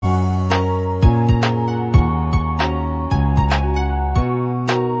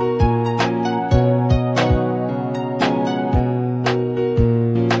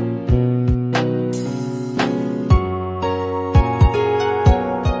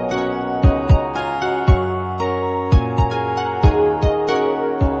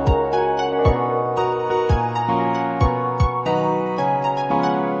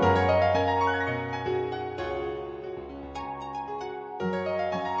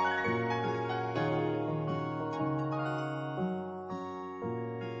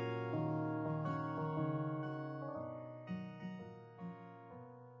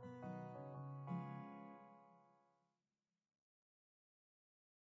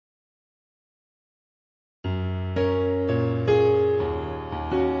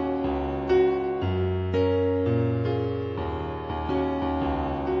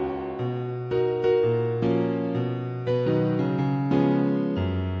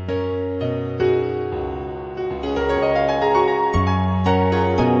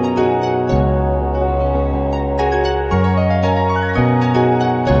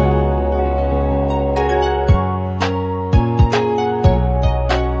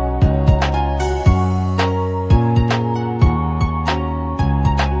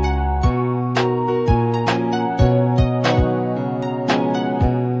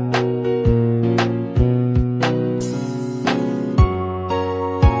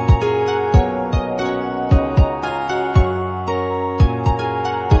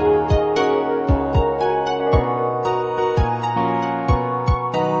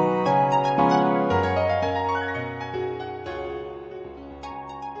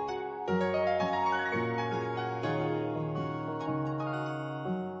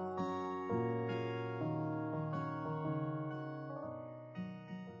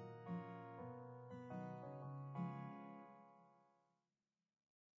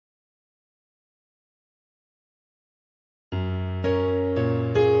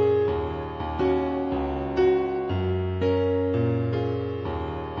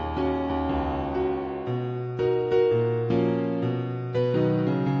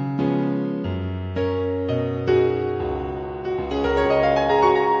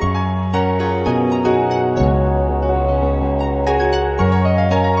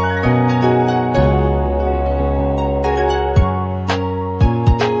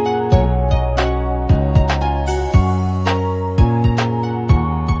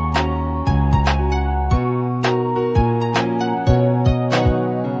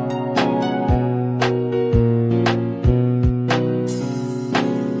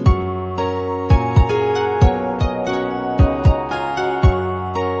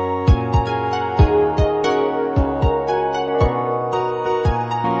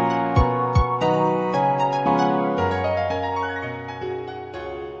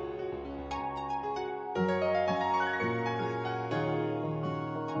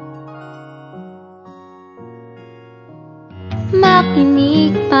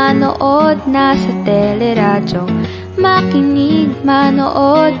Makinig, manood, nasa teleradyo. Makinig,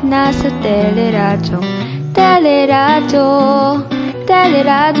 manood, nasa teleradyo. Teleradyo,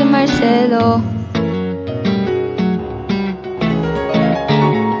 Teleradyo Marcelo.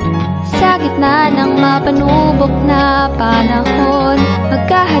 Sa gitna ng mapanubok na panahon,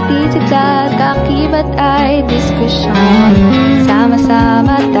 magkahatid sa kakibat ay diskusyon.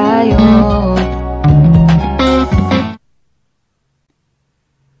 Sama-sama tayo.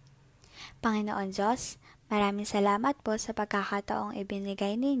 Panginoon Diyos, maraming salamat po sa pagkakataong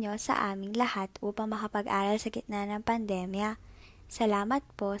ibinigay ninyo sa aming lahat upang makapag-aral sa gitna ng pandemya. Salamat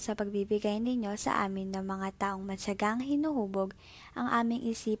po sa pagbibigay ninyo sa amin ng mga taong matyagang hinuhubog ang aming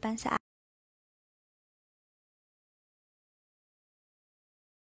isipan sa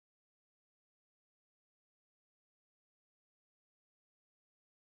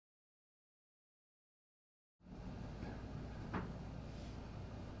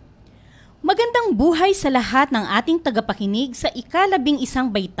Magandang buhay sa lahat ng ating tagapakinig sa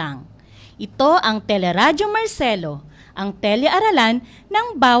ika-11 baitang. Ito ang Teleradyo Marcelo, ang telearalan ng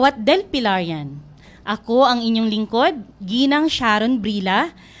bawat Delpilarian. Ako ang inyong lingkod, Ginang Sharon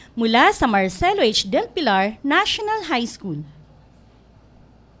Brila, mula sa Marcelo H. Del Pilar National High School.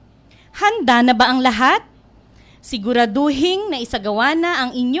 Handa na ba ang lahat? Siguraduhin na isagawa na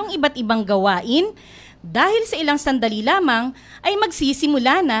ang inyong iba't ibang gawain dahil sa ilang sandali lamang ay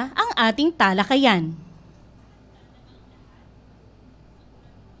magsisimula na ang ating talakayan.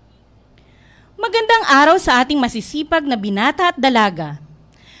 Magandang araw sa ating masisipag na binata at dalaga.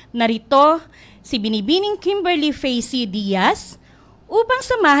 Narito si Binibining Kimberly Facey Diaz upang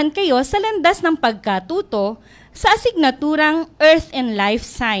samahan kayo sa landas ng pagkatuto sa asignaturang Earth and Life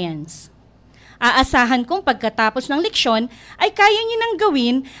Science. Aasahan kong pagkatapos ng leksyon ay kaya niyo nang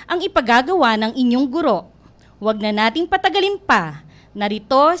gawin ang ipagagawa ng inyong guro. Huwag na nating patagalin pa.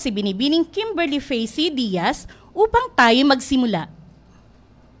 Narito si Binibining Kimberly Facey Diaz upang tayo magsimula.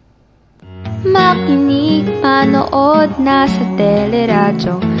 Makinig, manood, nasa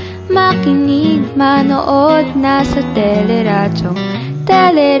teleradyo. Makinig, manood, nasa teleradyo.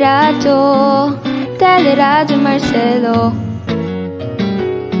 Teleradyo, Teleradyo Marcelo.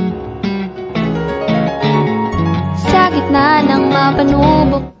 Sa gitna ng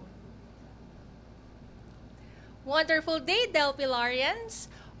mapanubok. Wonderful day, Delpilarians!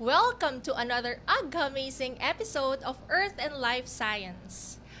 Welcome to another amazing episode of Earth and Life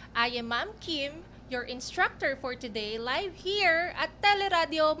Science. I am Ma'am Kim, your instructor for today, live here at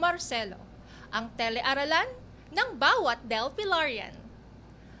Teleradio Marcelo, ang telearalan ng bawat Delpilarian.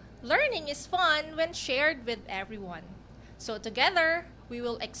 Learning is fun when shared with everyone. So together, we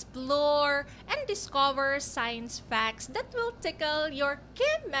will explore and discover science facts that will tickle your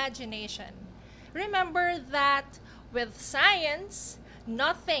imagination. Remember that with science,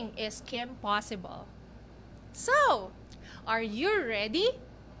 nothing is impossible. So, are you ready?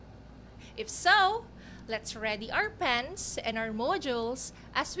 If so, let's ready our pens and our modules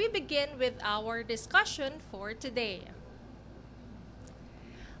as we begin with our discussion for today.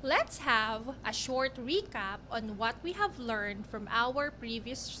 Let's have a short recap on what we have learned from our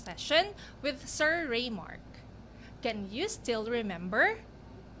previous session with Sir Raymark. Can you still remember?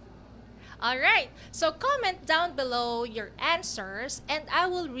 Alright, so comment down below your answers and I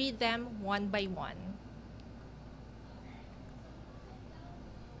will read them one by one.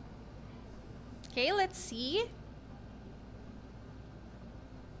 Okay, let's see.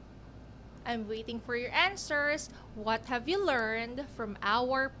 I'm waiting for your answers. What have you learned from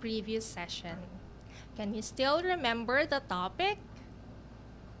our previous session? Can you still remember the topic?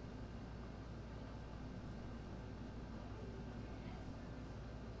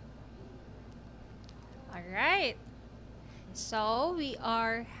 Alright. So, we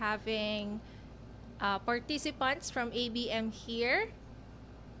are having participants from ABM here.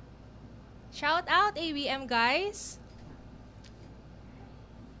 Shout out ABM, guys.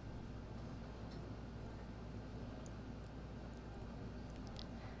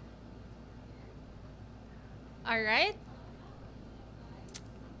 Alright.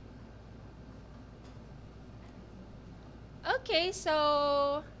 Okay,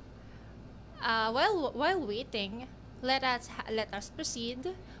 so while waiting, let us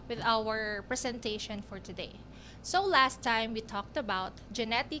proceed with our presentation for today. So last time we talked about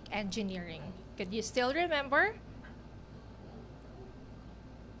genetic engineering. Could you still remember?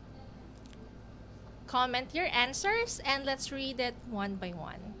 Comment your answers and let's read it one by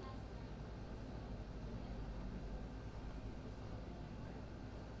one.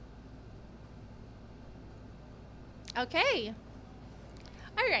 Okay.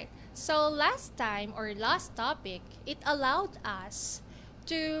 Alright. So last time or last topic, it allowed us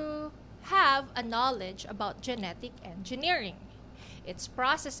to have a knowledge about genetic engineering. Its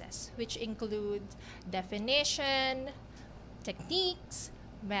processes, which include definition, techniques,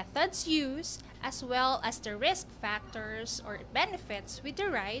 methods used, as well as the risk factors or benefits we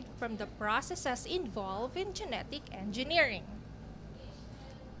derive from the processes involved in genetic engineering.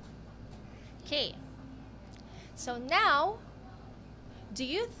 Okay. So now, do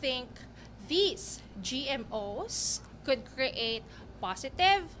you think these GMOs could create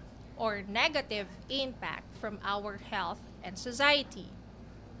positive or negative impact from our health and society?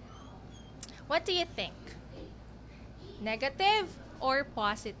 What do you think? Negative or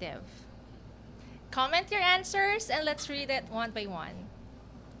positive? Comment your answers and let's read it one by one.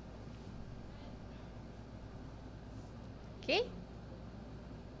 Okay?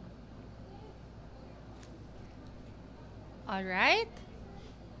 Alright.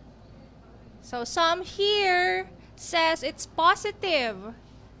 So some here says it's positive.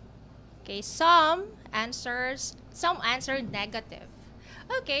 Okay, some answer negative.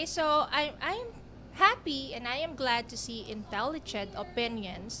 Okay, so I'm happy and I am glad to see intelligent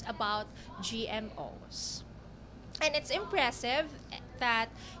opinions about GMOs. And it's impressive that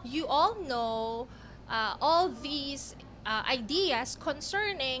you all know all these ideas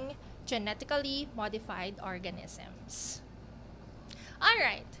concerning genetically modified organisms.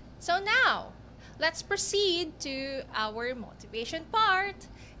 Alright, so now, let's proceed to our motivation part.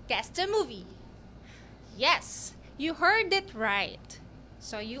 Guess the movie. Yes, you heard it right.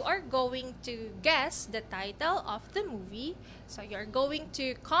 So you are going to guess the title of the movie. So you're going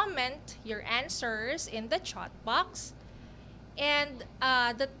to comment your answers in the chat box. And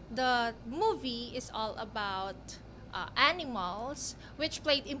the movie is all about animals which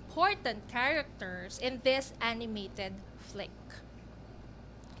played important characters in this animated flick.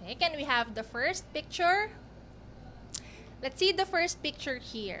 Okay, can we have the first picture? Let's see the first picture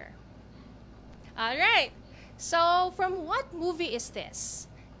here. Alright, so from what movie is this?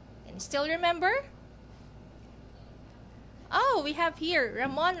 Can you still remember? Oh, we have here,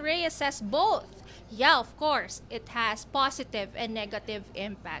 Ramon Reyes says both. Yeah, of course, it has positive and negative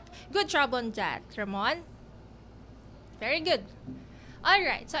impact. Good job on that, Ramon. Very good.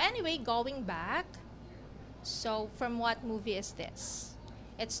 Alright, so anyway, going back. So, from what movie is this?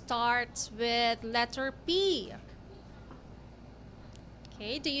 It starts with letter P.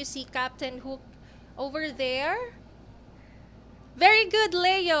 Okay, do you see Captain Hook over there? Very good,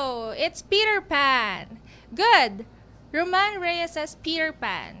 Leo. It's Peter Pan. Good. Roman Reyes says Peter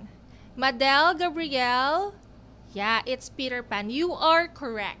Pan. Madel Gabriel. Yeah, it's Peter Pan. You are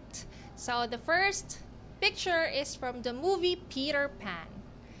correct. So, the first picture is from the movie Peter Pan.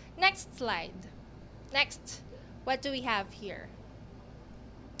 Next slide. Next, what do we have here?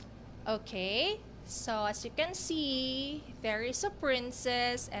 Okay, so as you can see, there is a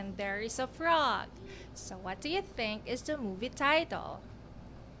princess and there is a frog. So what do you think is the movie title?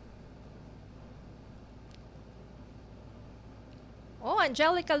 Oh,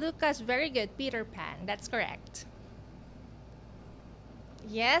 Angelica Lucas, very good. Peter Pan, that's correct.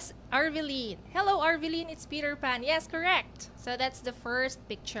 Yes, Arveline. Hello, Arveline, it's Peter Pan. Yes, correct. So that's the first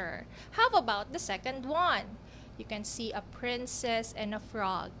picture. How about the second one? You can see a princess and a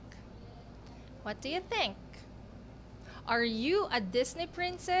frog. What do you think? Are you a Disney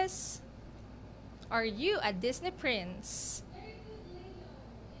princess? Are you a Disney prince?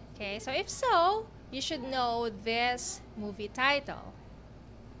 Okay, so if so, you should know this movie title.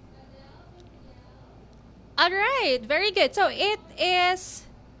 Alright, very good. So it is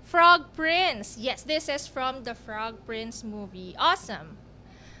Frog Prince. Yes, this is from the Frog Prince movie. Awesome.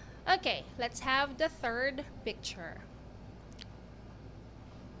 Okay, let's have the third picture.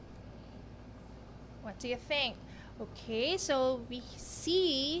 What do you think? Okay, so we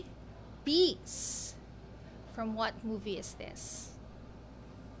see bees. From what movie is this?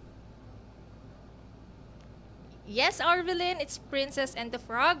 Yes, Arvelin, it's Princess and the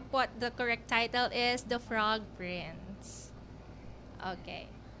Frog, but the correct title is The Frog Prince. Okay.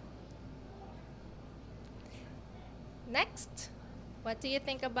 Next, what do you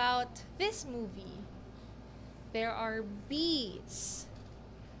think about this movie? There are bees.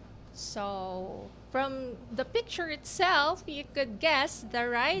 So, from the picture itself, you could guess the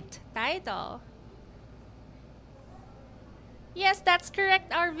right title. Yes, that's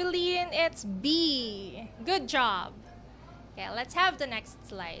correct, Arveline. It's B. Good job. Okay, let's have the next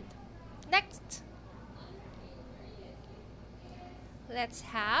slide. Next. Let's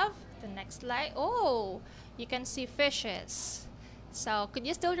have the next slide. Oh, you can see fishes. So, could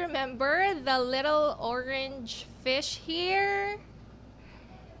you still remember the little orange fish here?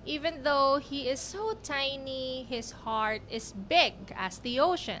 Even though he is so tiny, his heart is big as the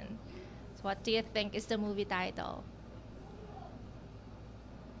ocean. So what do you think is the movie title?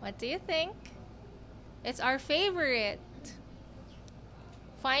 What do you think? It's our favorite.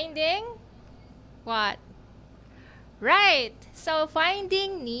 Finding what? Right. So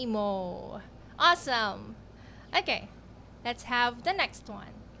Finding Nemo. Awesome. Okay. Let's have the next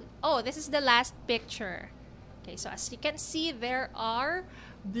one. Oh, this is the last picture. Okay, so as you can see, there are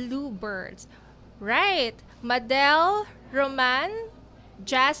bluebirds. Right. Madel, Roman,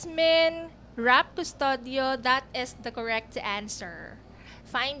 Jasmine, Rap Custodio, that is the correct answer.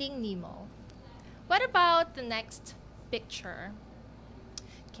 Finding Nemo. What about the next picture?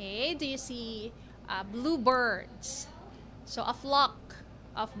 Okay, do you see bluebirds? So a flock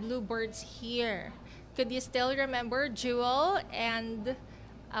of bluebirds here. Could you still remember Jewel and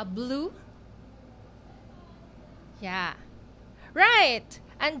Blue? Yeah. Right!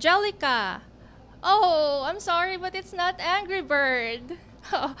 Angelica. Oh, I'm sorry, but it's not Angry Bird.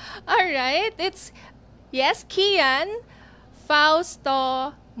 Alright, it's, yes, Kian,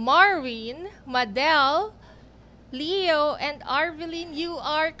 Fausto, Marvin, Madel, Leo, and Arveline. You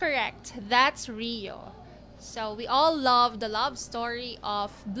are correct. That's Rio. So we all love the love story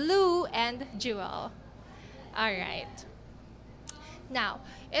of Blue and Jewel. Alright. Now,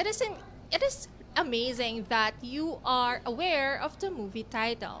 it is amazing that you are aware of the movie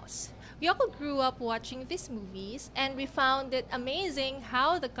titles. We all grew up watching these movies, and we found it amazing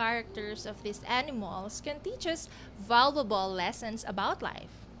how the characters of these animals can teach us valuable lessons about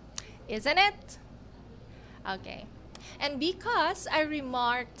life. Isn't it? Okay. And because I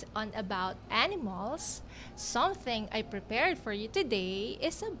remarked on about animals, something I prepared for you today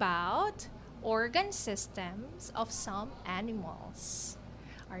is about organ systems of some animals.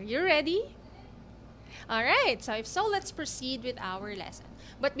 Are you ready? Alright, so if so, let's proceed with our lesson.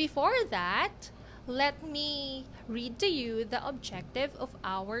 But before that, let me read to you the objective of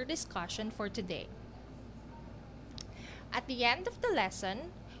our discussion for today. At the end of the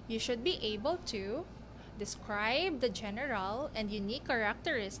lesson, you should be able to describe the general and unique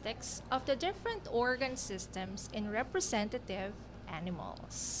characteristics of the different organ systems in representative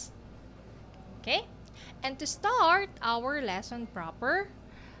animals. Okay? And to start our lesson proper,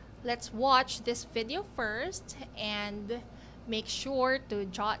 let's watch this video first and make sure to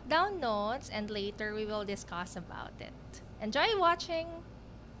jot down notes, and later we will discuss about it. Enjoy watching!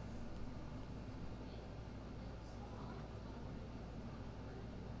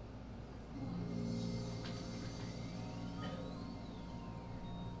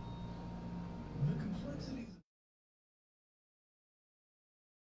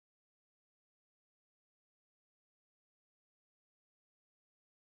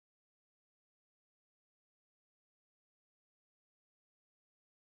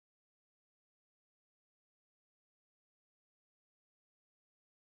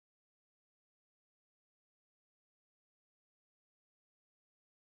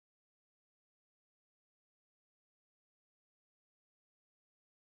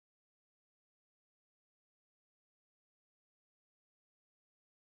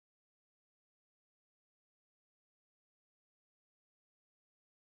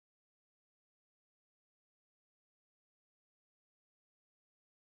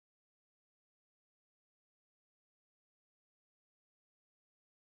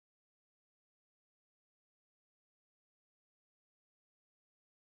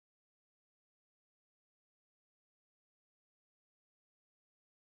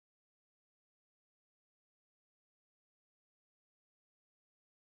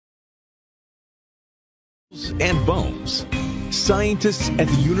 and bones. Scientists at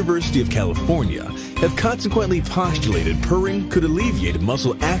the University of California have consequently postulated purring could alleviate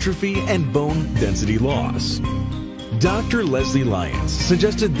muscle atrophy and bone density loss. Dr. Leslie Lyons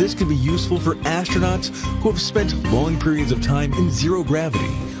suggested this could be useful for astronauts who have spent long periods of time in zero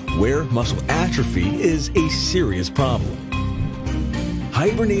gravity, where muscle atrophy is a serious problem.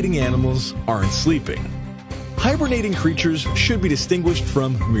 Hibernating animals aren't sleeping. Hibernating creatures should be distinguished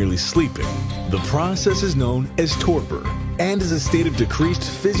from merely sleeping. The process is known as torpor and is a state of decreased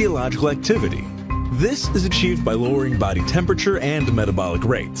physiological activity. This is achieved by lowering body temperature and metabolic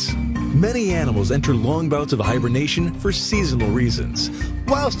rates. Many animals enter long bouts of hibernation for seasonal reasons,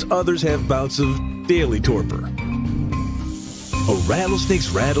 whilst others have bouts of daily torpor. A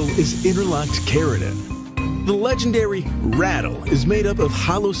rattlesnake's rattle is interlocked keratin. The legendary rattle is made up of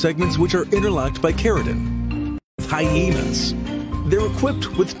hollow segments which are interlocked by keratin. Hyenas. They're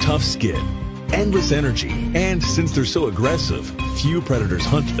equipped with tough skin, endless energy, and since they're so aggressive, few predators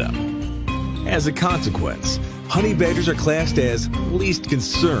hunt them. As a consequence, honey badgers are classed as least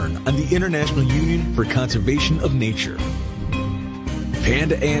concern on the International Union for Conservation of Nature.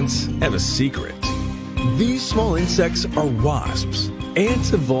 Panda ants have a secret. These small insects are wasps.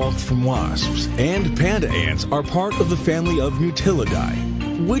 Ants evolved from wasps, and panda ants are part of the family of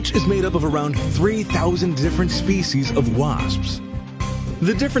Mutilidae, which is made up of around 3,000 different species of wasps.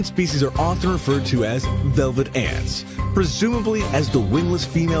 The different species are often referred to as velvet ants, presumably as the wingless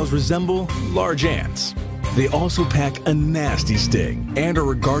females resemble large ants. They also pack a nasty sting and are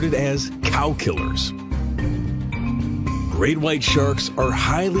regarded as cow killers. Great white sharks are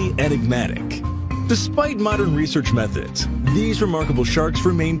highly enigmatic. Despite modern research methods, these remarkable sharks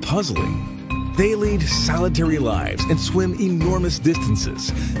remain puzzling. They lead solitary lives and swim enormous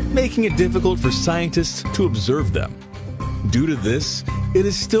distances, making it difficult for scientists to observe them. Due to this, it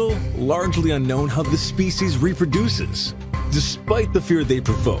is still largely unknown how the species reproduces. Despite the fear they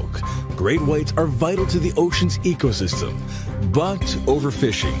provoke, great whites are vital to the ocean's ecosystem, but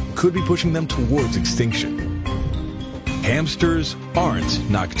overfishing could be pushing them towards extinction. Hamsters aren't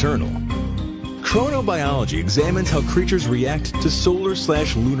nocturnal. Chronobiology examines how creatures react to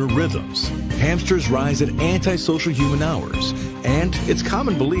solar/lunar rhythms. Hamsters rise at antisocial human hours, and it's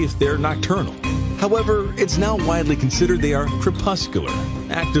common belief they're nocturnal. However, it's now widely considered they are crepuscular,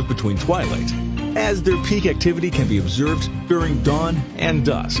 active between twilight, as their peak activity can be observed during dawn and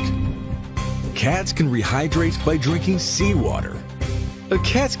dusk. Cats can rehydrate by drinking seawater. A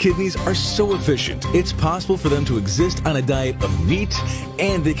cat's kidneys are so efficient, it's possible for them to exist on a diet of meat,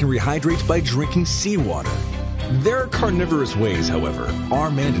 and they can rehydrate by drinking seawater. Their carnivorous ways, however, are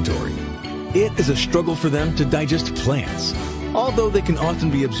mandatory. It is a struggle for them to digest plants, although they can often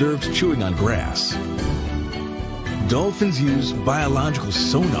be observed chewing on grass. Dolphins use biological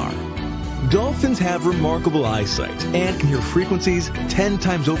sonar. Dolphins have remarkable eyesight and can hear frequencies 10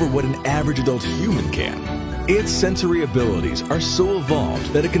 times over what an average adult human can. Its sensory abilities are so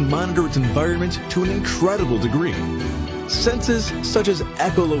evolved that it can monitor its environment to an incredible degree. Senses such as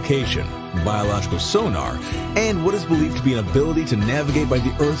echolocation, biological sonar, and what is believed to be an ability to navigate by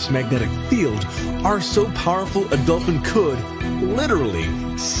the Earth's magnetic field are so powerful a dolphin could, literally,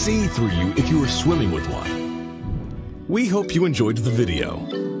 see through you if you were swimming with one. We hope you enjoyed the video.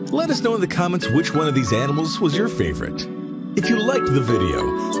 Let us know in the comments which one of these animals was your favorite. If you liked the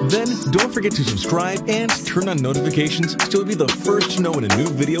video, then don't forget to subscribe and turn on notifications so you'll be the first to know when a new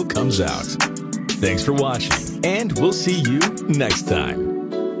video comes out. Thanks for watching, and we'll see you next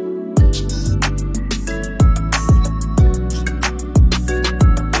time.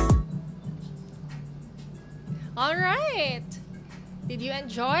 Alright! Did you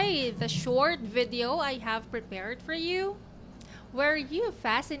enjoy the short video I have prepared for you? Were you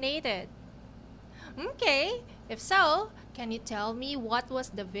fascinated? Okay, if so, can you tell me what was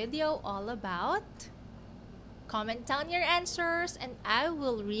the video all about? Comment down your answers and I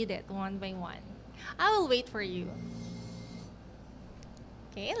will read it one by one. I will wait for you.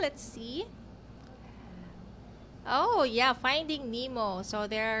 Okay, let's see. Oh yeah, Finding Nemo. So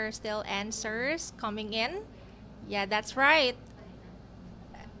there are still answers coming in. Yeah, that's right.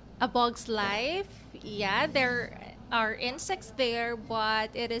 A Bug's Life. Yeah, there are insects there, but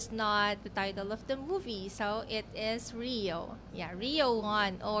it is not the title of the movie. So it is Rio. Yeah, Rio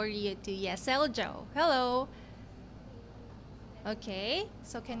 1 or Rio 2. Yes, Seljo. Hello. Okay,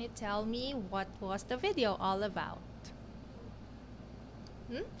 so can you tell me what was the video all about?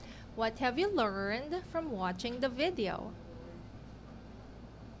 What have you learned from watching the video?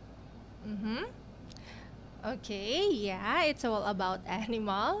 Okay, yeah, it's all about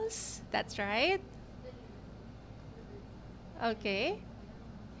animals. That's right. Okay.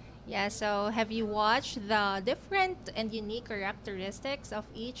 Yeah, so have you watched the different and unique characteristics of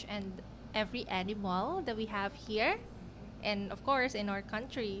each and every animal that we have here? And of course, in our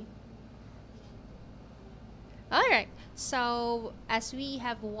country. Alright, so as we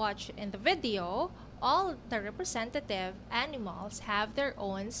have watched in the video, all the representative animals have their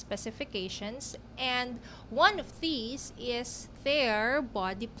own specifications, and one of these is their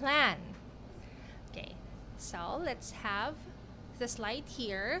body plan. Okay, so let's have the slide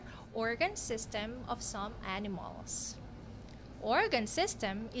here, organ system of some animals. Organ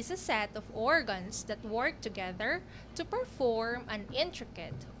system is a set of organs that work together to perform an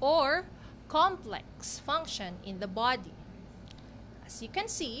intricate or complex function in the body. As you can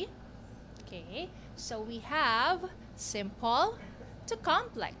see, okay, so we have simple to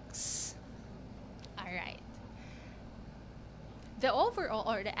complex. All right. The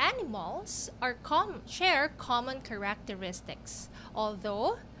overall or the animals are share common characteristics,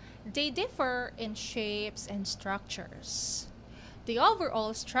 although they differ in shapes and structures. The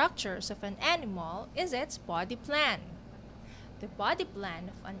overall structures of an animal is its body plan. The body plan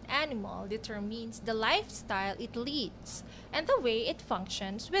of an animal determines the lifestyle it leads and the way it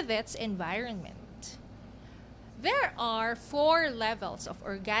functions with its environment. There are 4 levels of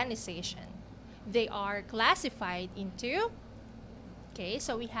organization. They are classified into, okay,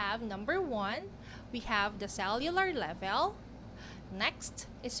 so we have number 1, we have the cellular level. Next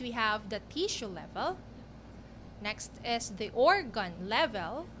is we have the tissue level. Next is the organ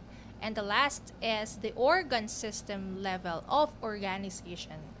level. And the last is the organ system level of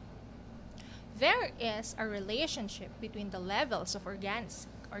organization. There is a relationship between the levels of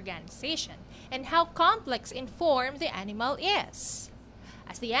organization and how complex in form the animal is.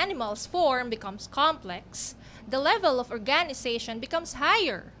 As the animal's form becomes complex, the level of organization becomes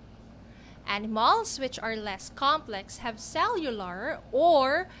higher. Animals which are less complex have cellular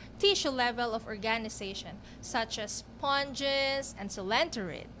or tissue level of organization, such as sponges and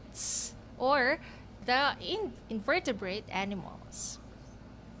coelenterids, or the invertebrate animals.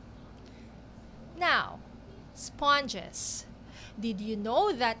 Now, sponges. Did you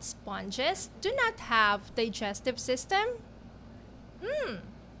know that sponges do not have digestive system?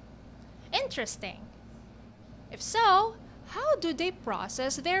 Interesting. If so, how do they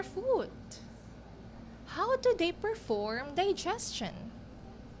process their food? How do they perform digestion?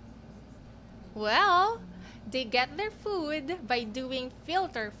 Well, they get their food by doing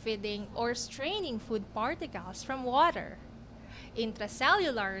filter feeding or straining food particles from water.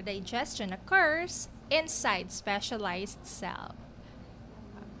 Intracellular digestion occurs inside specialized cell.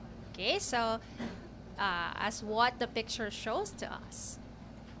 Okay, so as what the picture shows to us.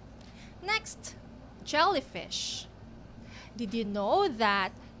 Next, jellyfish. Did you know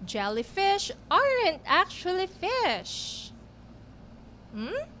that jellyfish aren't actually fish?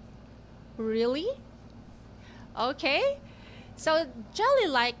 Really? Okay. So,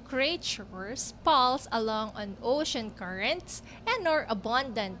 jelly-like creatures pulse along on ocean currents and are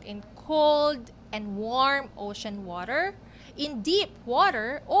abundant in cold and warm ocean water, in deep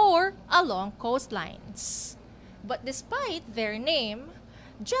water, or along coastlines. But despite their name,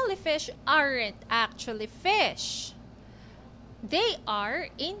 jellyfish aren't actually fish. They are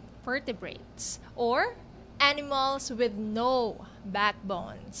invertebrates, or animals with no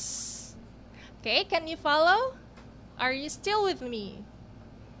backbones. Okay, can you follow? Are you still with me?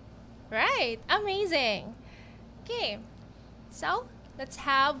 Right, amazing. Okay, so let's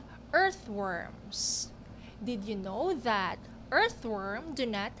have earthworms. Did you know that earthworms do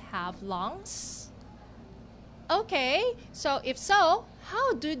not have lungs? Okay, so if so,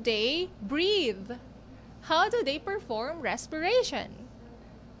 how do they breathe? How do they perform respiration?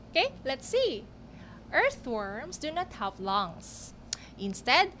 Okay, let's see. Earthworms do not have lungs.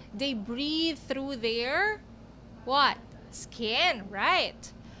 Instead, they breathe through their what? Skin,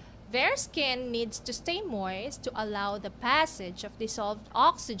 right? Their skin needs to stay moist to allow the passage of dissolved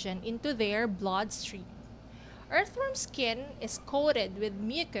oxygen into their bloodstream. Earthworm skin is coated with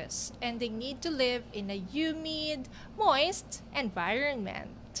mucus and they need to live in a humid, moist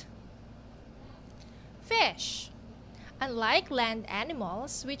environment. Fish. Unlike land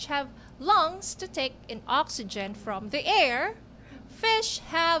animals, which have lungs to take in oxygen from the air, fish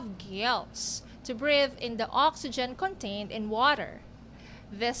have gills to breathe in the oxygen contained in water.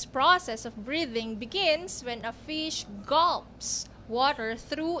 This process of breathing begins when a fish gulps water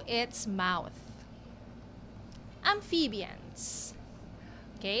through its mouth. Amphibians.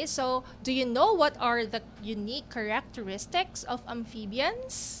 Okay, so do you know what are the unique characteristics of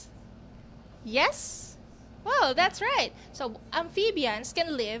amphibians? Yes? Well, that's right. So amphibians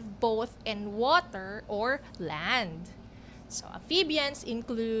can live both in water or land. So amphibians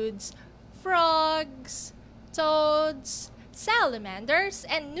includes frogs, toads, salamanders,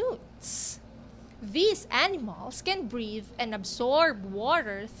 and newts. These animals can breathe and absorb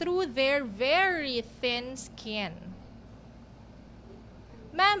water through their very thin skin.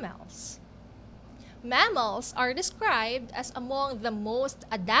 Mammals. Mammals are described as among the most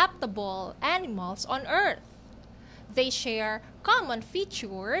adaptable animals on Earth. They share common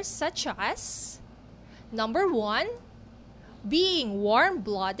features such as number 1, being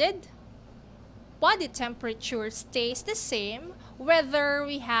warm-blooded. Body temperature stays the same whether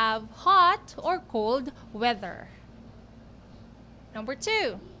we have hot or cold weather. Number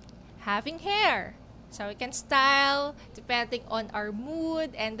 2, having hair. So we can style depending on our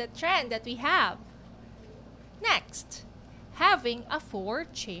mood and the trend that we have. Next, having a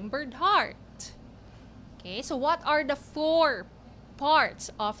 4-chambered heart. Okay, so what are the 4 parts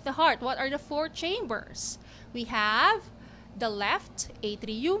of the heart? What are the 4 chambers? We have the left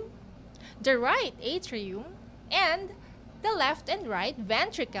atrium, the right atrium, and the left and right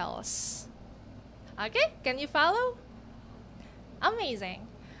ventricles. Okay, can you follow? Amazing.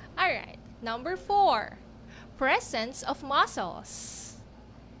 Alright, number 4, presence of muscles.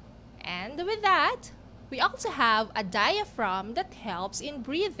 And with that, we also have a diaphragm that helps in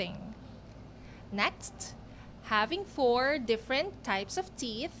breathing. Next, having 4 different types of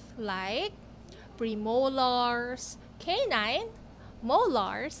teeth like premolars, canine,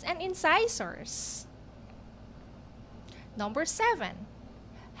 molars, and incisors. Number 7,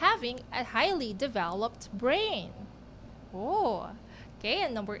 having a highly developed brain. Oh, okay,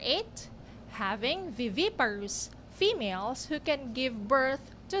 and number 8, having viviparous females who can give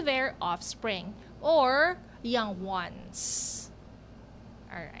birth to their offspring or young ones.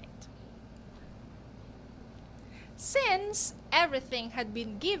 Alright. Since everything had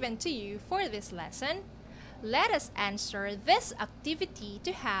been given to you for this lesson, let us answer this activity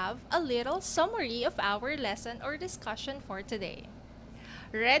to have a little summary of our lesson or discussion for today.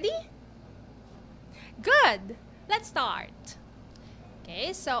 Ready? Good! Let's start.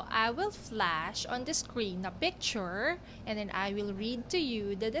 Okay, so I will flash on the screen a picture and then I will read to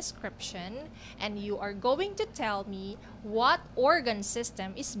you the description and you are going to tell me what organ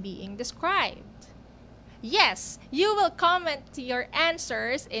system is being described. Yes, you will comment your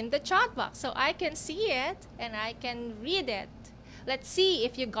answers in the chat box so I can see it and I can read it. Let's see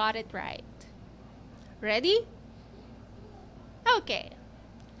if you got it right. Ready? Okay.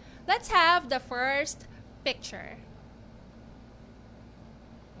 Let's have the first picture.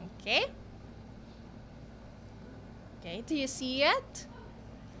 Okay? Okay, do you see it?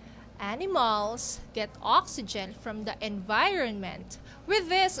 Animals get oxygen from the environment with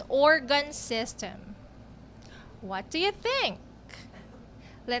this organ system. What do you think?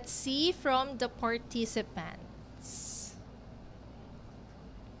 Let's see from the participants.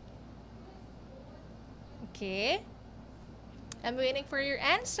 Okay. I'm waiting for your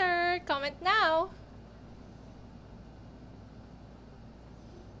answer. Comment now.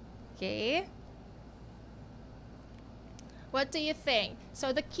 Okay. What do you think?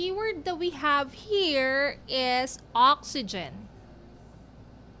 So the keyword that we have here is oxygen.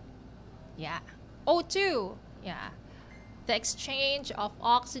 Yeah. O2. Yeah. The exchange of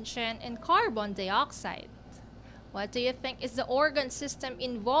oxygen and carbon dioxide. What do you think is the organ system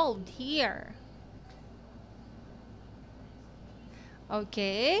involved here?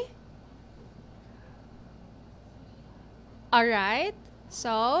 Okay. All right.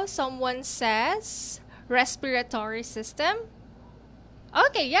 So, someone says respiratory system.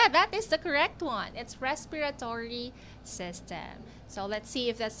 Okay, yeah, that is the correct one. It's respiratory system. So, let's see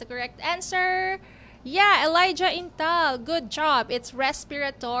if that's the correct answer. Yeah, Elijah Intal, good job. It's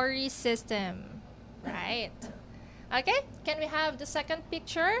respiratory system. Right. Okay, can we have the second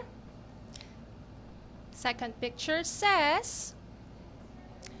picture? Second picture says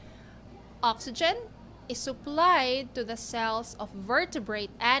oxygen is supplied to the cells of vertebrate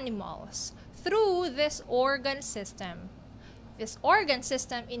animals through this organ system. This organ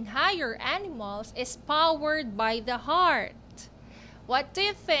system in higher animals is powered by the heart. What do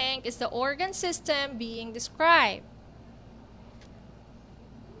you think is the organ system being described?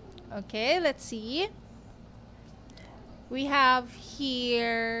 Okay, let's see. We have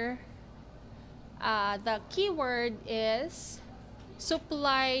here the keyword is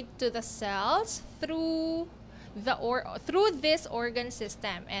supplied to the cells through this organ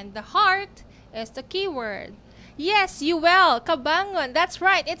system, and the heart is the keyword. Yes, you will, Kabangon. That's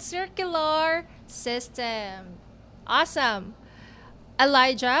right. It's circular system. Awesome.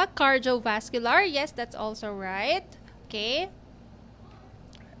 Elijah, cardiovascular. Yes, that's also right. Okay.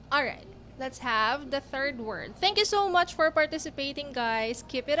 All right. let's have the third word. Thank you so much for participating, guys.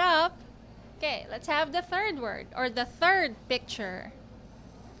 Keep it up. Okay, let's have the third word or the third picture.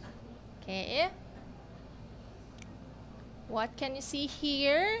 Okay. What can you see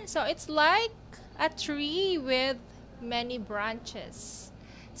here? So it's like a tree with many branches.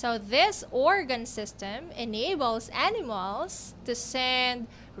 So this organ system enables animals to send,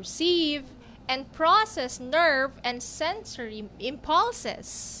 receive, and process nerve and sensory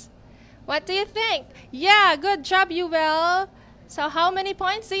impulses. What do you think? Yeah, good job, Yuel. So how many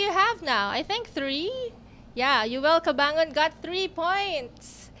points do you have now? I think 3. Yeah, Yuel Cabangon got 3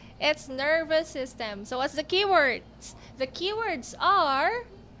 points. It's nervous system. So what's the keywords? The keywords are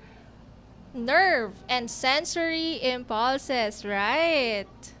nerve and sensory impulses, right?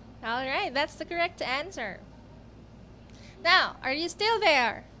 All right, that's the correct answer. Now, are you still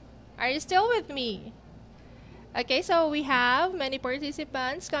there? Are you still with me? Okay, so we have many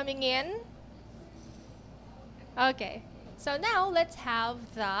participants coming in. Okay, so now let's have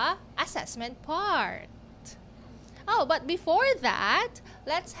the assessment part. Oh, but before that,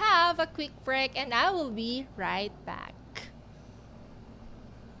 let's have a quick break and I will be right back.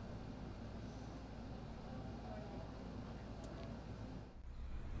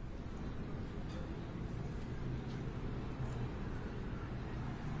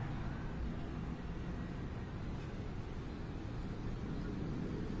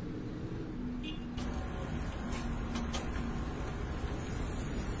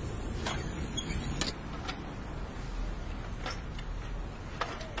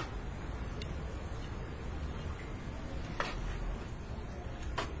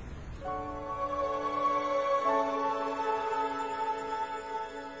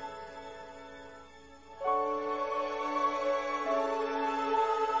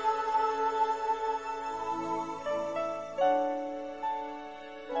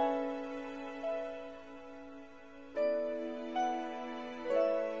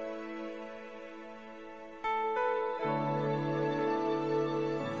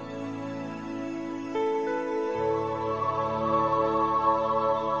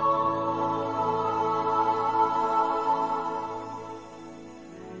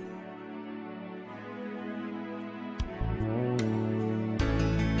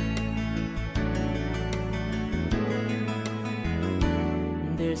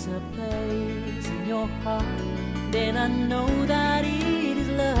 There's a place in your heart, then I know that it is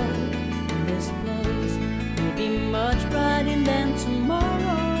love. And this place will be much brighter than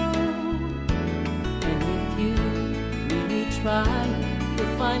tomorrow. And if you really try,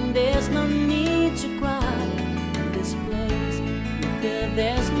 you'll find there's no need to cry. In this place, you feel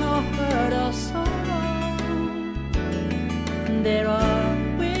there's no hurt or sorrow. There are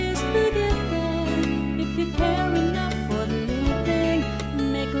ways to get there if you care enough for the living.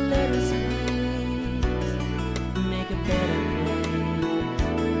 Make a little space, make a better place.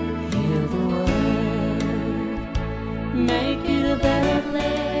 Heal the world, make it a better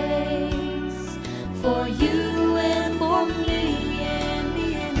place for you and for me and the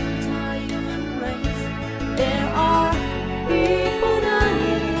entire human race. There are people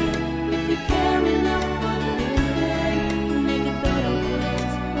dying. If you care enough for the living, make a better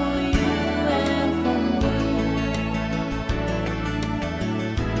place for you and for me.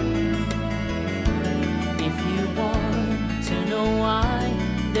 If you want to know why,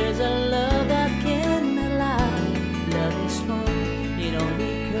 there's a love that cannot lie. Love is strong, it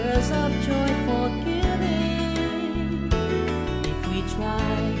only cures of joy for giving. If we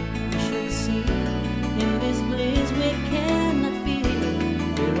try, we should see in this bliss we cannot feel.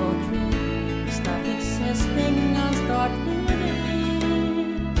 Fear or dream, stop existing and start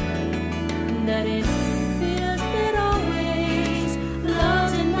living. That it feels that always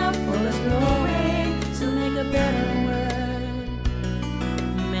love's enough for us growing. So make a better world,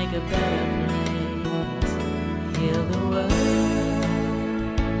 make a better place. Heal the world,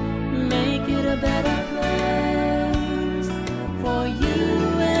 make it a better place for you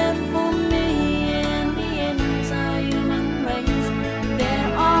and for me and the entire human race. There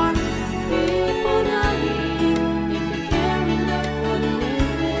are people dying. If you care enough for the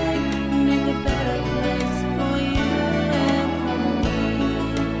living, make a better place for you and for me.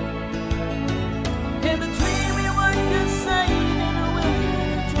 In the dream we were insane, in a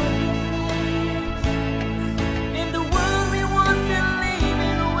wilderness in the world we once believed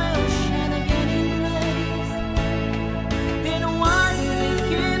in, will shine again in grace. Then why do we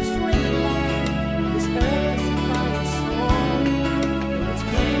keep straight line? This earth is a fire song. Let's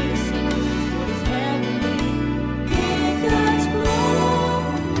play the secrets what is heavenly. Hear God's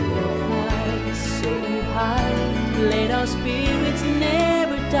glory. We'll fly so high, let our spirits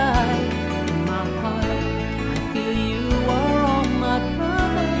never die.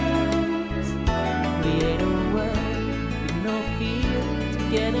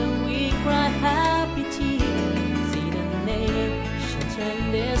 when we cry happy tears, see the nations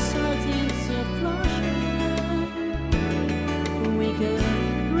turn their swords into flushing. We could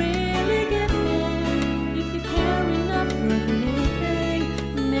really get there if you care enough for anything.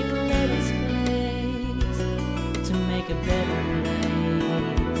 Make a little space to make a better place.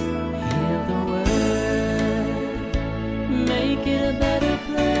 Heal the world, make it a better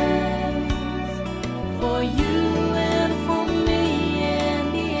place for you and for me and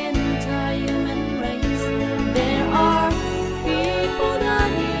the entire human race. There are people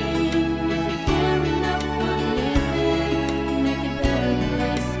dying. If you care enough for living, make a better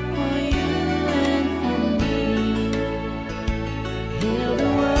place for you and for me. Heal the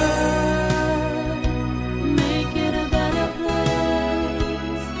world, make it a better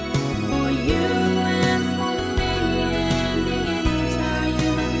place for you and for me and the entire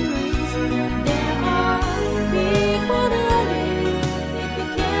human race. There are people dying. If you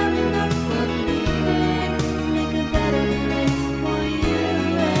care enough for living, make a better place for you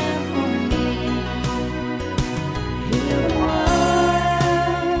and for me. Heal the world,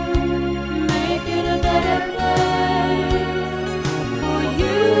 make it a better place for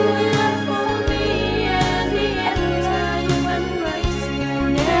you and for me and the entire human race.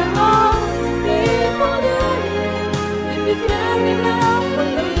 There are people dying. If you care enough for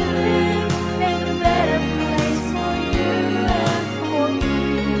living, make a better place for you and for me.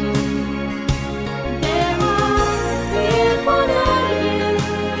 There are people dying.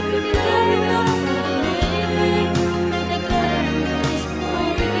 If you care enough for living, make a better place for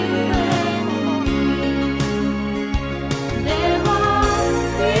you and for me. There are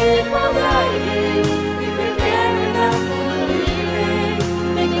people dying. If you care enough for living,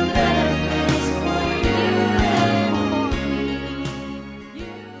 make a better place for you and for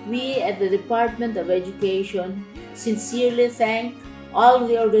me. We at the Department of Education sincerely thank all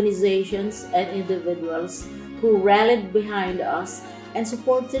the organizations and individuals who rallied behind us and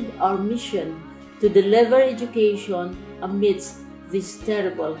supported our mission to deliver education amidst this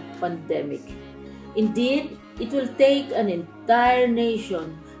terrible pandemic. Indeed, it will take an entire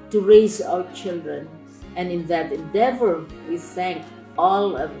nation to raise our children, and in that endeavor, we thank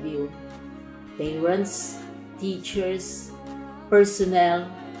all of you, parents, teachers, personnel,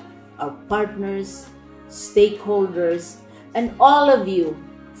 our partners, stakeholders, and all of you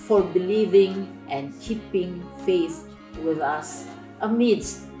for believing and keeping faith with us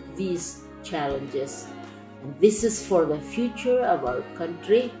amidst these challenges. And this is for the future of our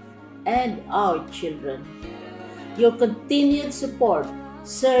country and our children. Your continued support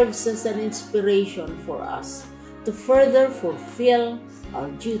serves as an inspiration for us to further fulfill our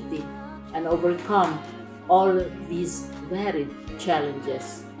duty and overcome all these varied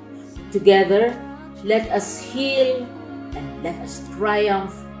challenges. Together, let us heal and let us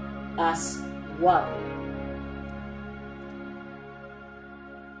triumph as one.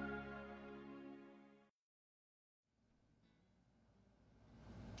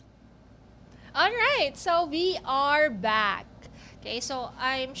 All right, so we are back. Okay, so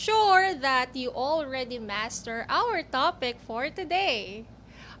I'm sure that you already master our topic for today.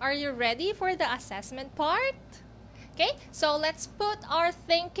 Are you ready for the assessment part? Okay, so let's put our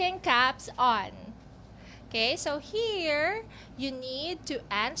thinking caps on. Okay, so here you need to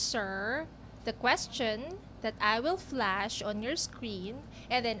answer the question that I will flash on your screen,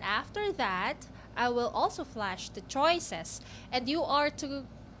 and then after that, I will also flash the choices, and you are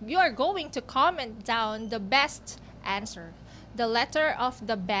going to comment down the best answer, the letter of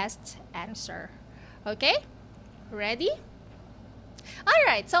the best answer. Okay? Ready? All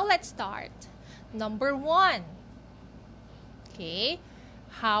right, so let's start. Number 1. Okay.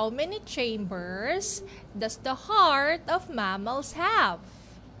 How many chambers does the heart of mammals have?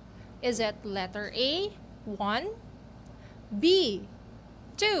 Is it letter A, 1, B,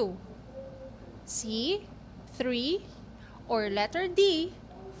 2, C, 3, or letter D,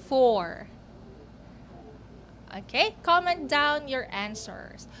 4? Okay, comment down your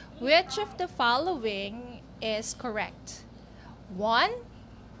answers. Which of the following is correct? 1,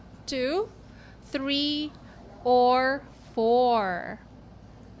 2, 3, or 4?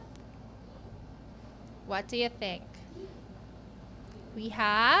 What do you think? We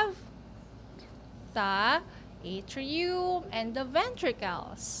have the atrium and the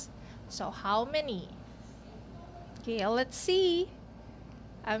ventricles. So how many? Okay, let's see.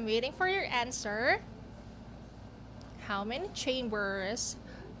 I'm waiting for your answer. How many chambers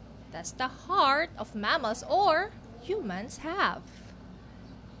does the heart of mammals or humans have?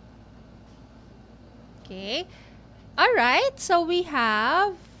 Okay. All right. So we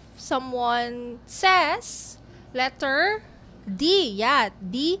have someone says letter D. Yeah,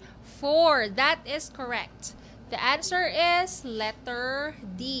 D. 4. That is correct. The answer is letter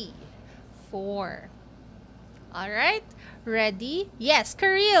D. 4. Alright, ready? Yes,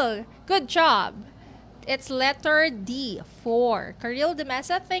 Karil. Good job. It's letter D. 4. Karil de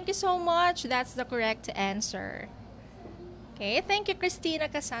Mesa, thank you so much. That's the correct answer. Okay, thank you, Christina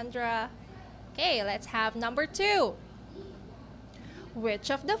Cassandra. Okay, let's have number 2.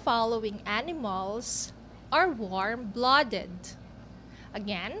 Which of the following animals are warm-blooded?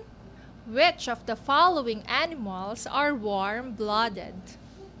 Again, which of the following animals are warm-blooded?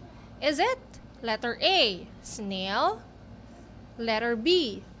 Is it letter A, snail, letter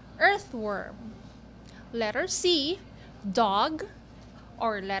B, earthworm, letter C, dog,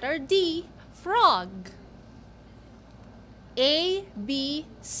 or letter D, frog? A, B,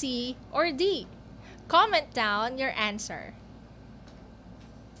 C, or D? Comment down your answer.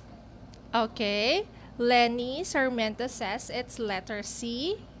 Okay, Lenny Sarmiento says it's letter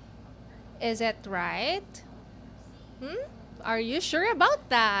C. Is it right? Are you sure about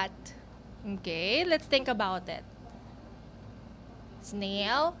that? Okay, let's think about it.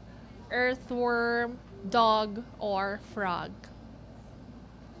 Snail, earthworm, dog, or frog?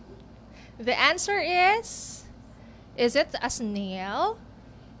 The answer is it a snail?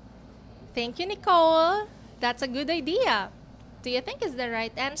 Thank you, Nicole. That's a good idea. Do you think it's the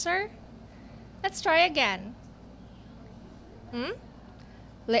right answer? Let's try again.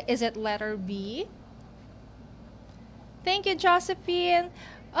 Is it letter B? Thank you, Josephine.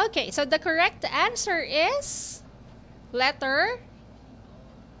 Okay, so the correct answer is letter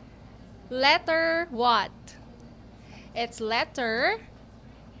what? It's letter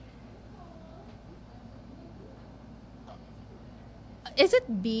Is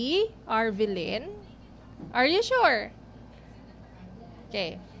it B, Arvelin? Are you sure?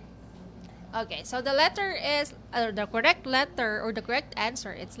 Okay. Okay, so the letter is, the correct letter or the correct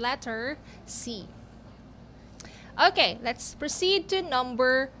answer, it's letter C. Okay, let's proceed to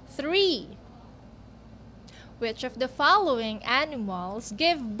number 3. Which of the following animals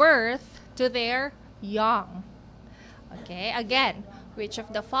give birth to their young? Okay, again, which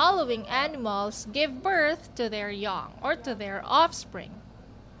of the following animals give birth to their young or to their offspring?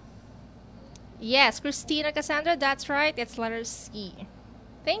 Yes, Christina Cassandra, that's right, it's letter C.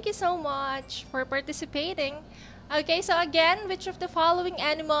 Thank you so much for participating. Okay, so again, which of the following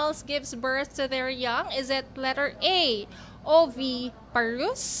animals gives birth to their young? Is it letter A,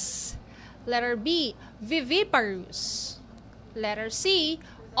 oviparous? Letter B, viviparous? Letter C,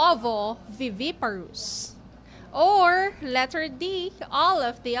 ovoviviparous? Or letter D, all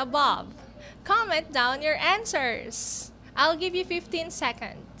of the above? Comment down your answers. I'll give you 15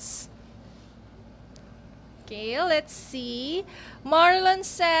 seconds. Okay, let's see. Marlon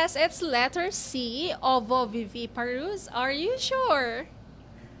says it's letter C, ovoviviparous. Are you sure?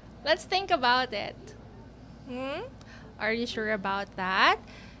 Let's think about it. Are you sure about that?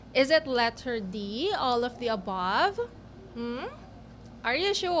 Is it letter D, all of the above? Are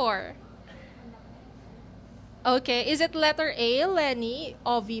you sure? Okay, is it letter A, Lenny,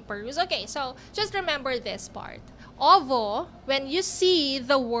 oviparous? Okay, so just remember this part. Ovo, when you see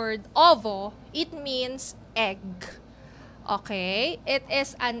the word ovo, it means egg. Okay, it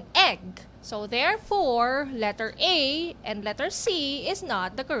is an egg. So therefore, letter A and letter C is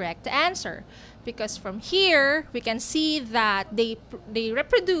not the correct answer. Because from here, we can see that they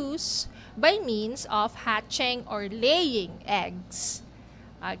reproduce by means of hatching or laying eggs.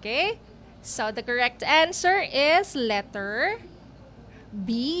 Okay, so the correct answer is letter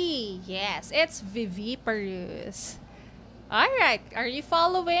B. Yes, it's viviparous. Alright, are you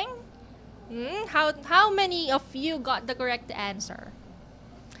following? How many of you got the correct answer?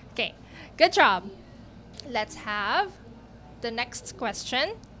 Okay, good job. Let's have the next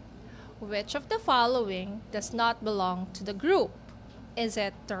question. Which of the following does not belong to the group? Is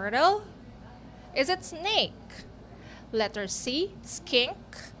it turtle? Is it snake? Letter C, skink?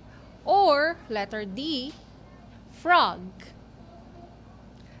 Or letter D, frog?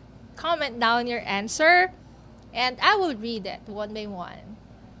 Comment down your answer and I will read it one by one.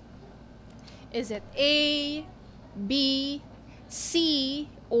 Is it A, B, C,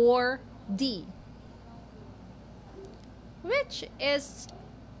 or D? Which is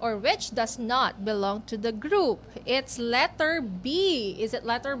or which does not belong to the group? It's letter B. Is it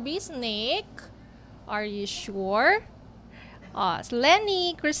letter B, snake? Are you sure?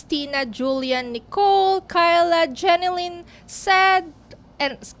 Lenny, Christina, Julian, Nicole, Kyla, Jeneline said,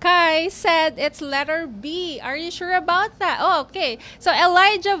 and Sky said it's letter B. Are you sure about that? Oh, okay. So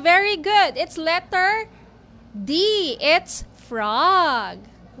Elijah, very good. It's letter D. It's frog.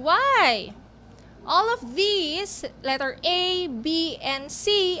 Why? All of these, letter A, B, and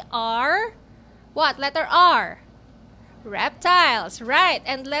C are what? Letter R. Reptiles, right.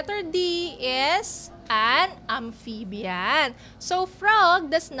 And letter D is an amphibian. So frog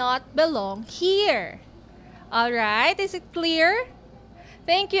does not belong here. Alright, is it clear?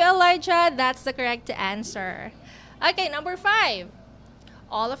 Thank you, Elijah. That's the correct answer. Okay, number 5.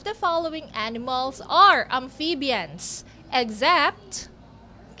 All of the following animals are amphibians, except,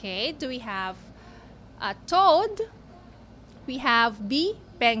 okay, do we have a toad? We have B,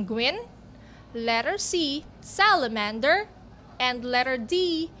 penguin, letter C, salamander, and letter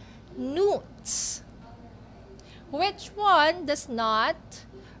D, newts. Which one does not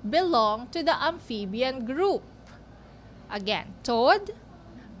belong to the amphibian group? Again, toad,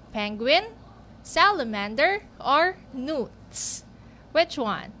 penguin, salamander, or newts? Which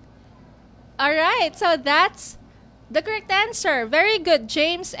one? Alright, so that's the correct answer. Very good,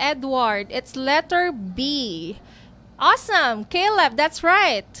 James Edward. It's letter B. Awesome, Caleb, that's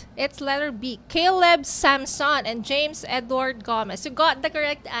right. It's letter B. Caleb Samson and James Edward Gomez. You got the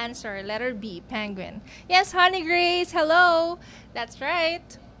correct answer. Letter B, penguin. Yes, Honey Grace, hello. That's right.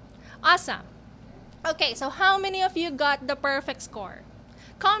 Awesome. Okay, so how many of you got the perfect score?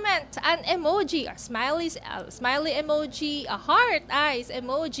 Comment an emoji, a smiley emoji, a heart eyes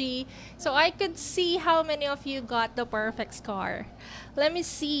emoji, so I could see how many of you got the perfect score. Let me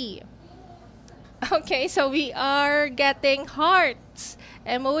see. Okay, so we are getting hearts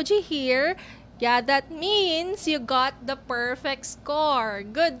emoji here. Yeah, that means you got the perfect score.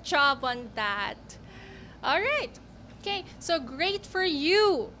 Good job on that. All right. Okay, so great for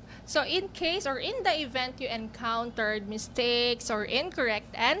you. So in case or in the event you encountered mistakes or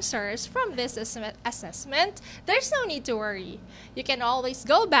incorrect answers from this assessment, there's no need to worry. You can always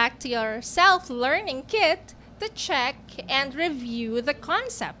go back to your self-learning kit to check and review the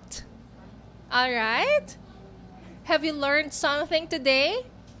concept. Alright? Have you learned something today?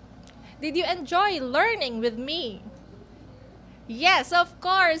 Did you enjoy learning with me? Yes, of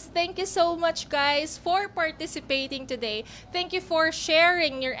course. Thank you so much, guys, for participating today. Thank you for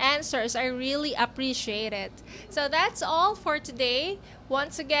sharing your answers. I really appreciate it. So that's all for today.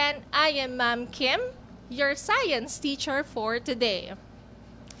 Once again, I am Ma'am Kim, your science teacher for today.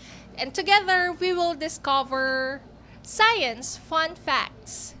 And together, we will discover science fun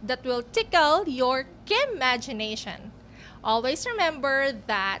facts that will tickle your imagination. Always remember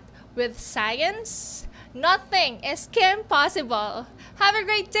that with science, nothing is impossible. Have a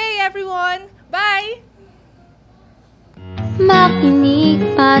great day, everyone. Bye! Makinig,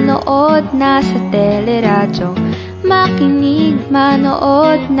 manood, nasa teleradyo. Makinig,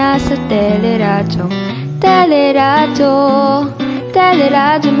 manood, nasa teleradyo. Teleradyo,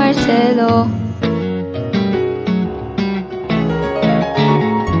 Teleradyo Marcelo.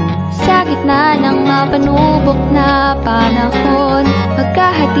 Sa gitna ng mapanubok na panahon,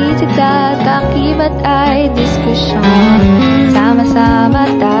 magkahatid sa kakakibat ay diskusyon. Sama-sama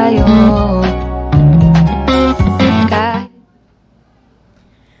tayo.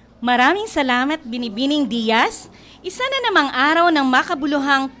 Maraming salamat, Binibining Diaz. Isa na namang araw ng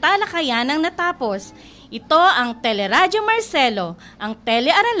makabuluhang talakayan ang natapos. Ito ang Teleradyo Marcelo, ang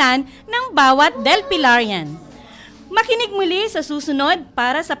telearalan ng bawat Delpilarian. Makinig muli sa susunod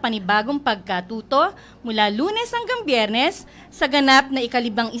para sa panibagong pagkatuto mula Lunes hanggang Biyernes sa ganap na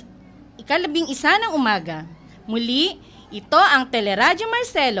ikalabing isa ng umaga. Muli, ito ang Teleradyo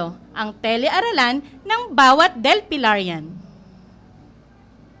Marcelo, ang telearalan ng bawat Delpilarian.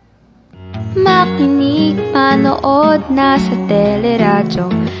 Makinig, manood, nasa teleradyo.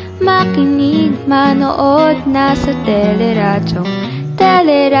 Makinig, manood, nasa teleradyo.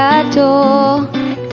 Teleradyo,